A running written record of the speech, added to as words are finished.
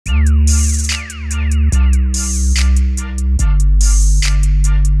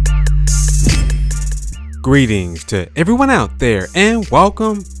Greetings to everyone out there and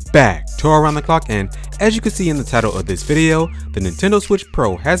welcome back to Around the Clock. And as you can see in the title of this video, the Nintendo Switch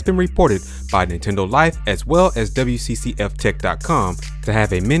Pro has been reported by Nintendo Life as well as WCCFtech.com to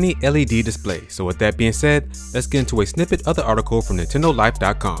have a mini LED display. So with that being said, let's get into a snippet of the article from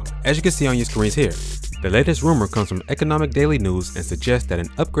NintendoLife.com. As you can see on your screens here, the latest rumor comes from Economic Daily News and suggests that an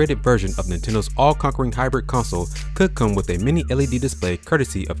upgraded version of Nintendo's all-conquering hybrid console could come with a mini LED display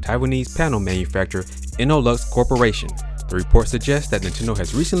courtesy of Taiwanese panel manufacturer Innolux Corporation. The report suggests that Nintendo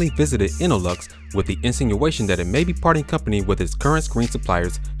has recently visited Innolux with the insinuation that it may be parting company with its current screen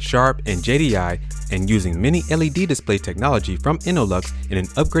suppliers Sharp and JDI and using mini LED display technology from Innolux in an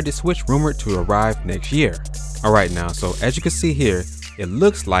upgraded Switch rumored to arrive next year. Alright now, so as you can see here, it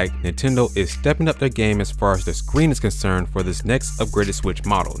looks like Nintendo is stepping up their game as far as the screen is concerned for this next upgraded Switch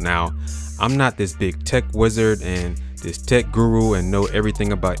model. Now, I'm not this big tech wizard and this tech guru and know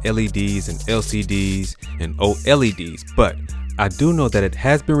everything about LEDs and LCDs and OLEDs, but I do know that it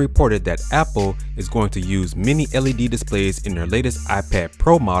has been reported that Apple is going to use mini LED displays in their latest iPad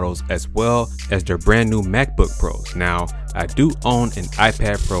Pro models as well as their brand new MacBook Pros. Now, I do own an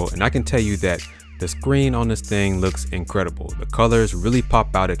iPad Pro and I can tell you that the screen on this thing looks incredible. The colors really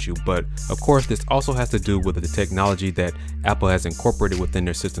pop out at you, but of course this also has to do with the technology that Apple has incorporated within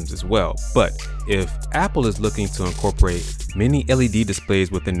their systems as well. But if Apple is looking to incorporate mini LED displays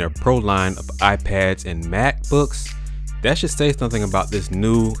within their Pro line of iPads and MacBooks, that should say something about this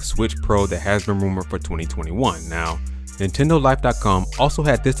new Switch Pro that has been rumored for 2021. Now, NintendoLife.com also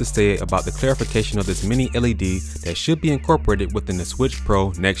had this to say about the clarification of this mini LED that should be incorporated within the Switch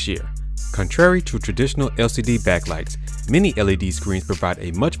Pro next year. Contrary to traditional LCD backlights, mini LED screens provide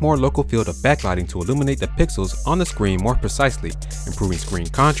a much more local field of backlighting to illuminate the pixels on the screen more precisely, improving screen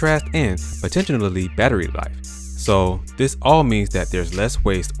contrast and potentially battery life. So this all means that there's less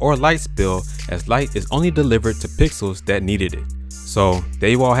waste or light spill as light is only delivered to pixels that needed it. So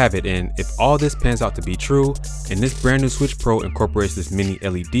there you all have it, and if all this pans out to be true and this brand new Switch Pro incorporates this mini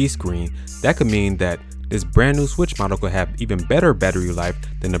LED screen, that could mean that this brand new Switch model could have even better battery life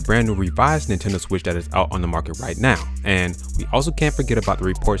than the brand new revised Nintendo Switch that is out on the market right now. And we also can't forget about the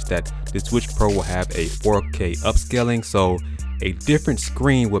reports that the Switch Pro will have a 4K upscaling, so a different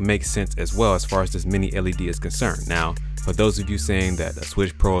screen would make sense as well as far as this mini LED is concerned. Now, for those of you saying that the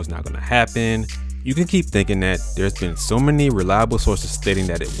Switch Pro is not going to happen, you can keep thinking that. There's been so many reliable sources stating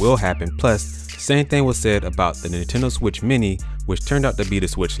that it will happen, plus the same thing was said about the Nintendo Switch Mini, which turned out to be the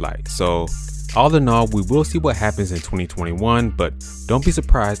Switch Lite. So all in all, we will see what happens in 2021, but don't be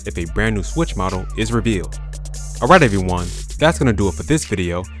surprised if a brand new Switch model is revealed. Alright everyone, that's going to do it for this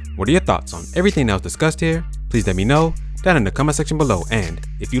video. What are your thoughts on everything else discussed here? Please let me know down in the comment section below, and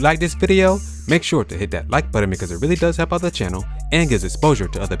if you like this video, make sure to hit that like button because it really does help out the channel and gives exposure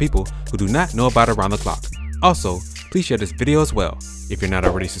to other people who do not know about Around the Clock. Also, please share this video as well. If you're not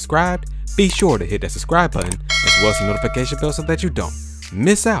already subscribed, be sure to hit that subscribe button as well as the notification bell so that you don't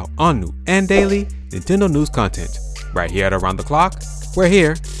miss out on new and daily Nintendo news content. Right here at Around the Clock, where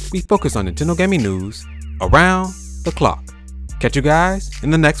here we focus on Nintendo gaming news around the clock. Catch you guys in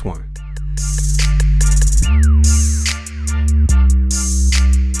the next one.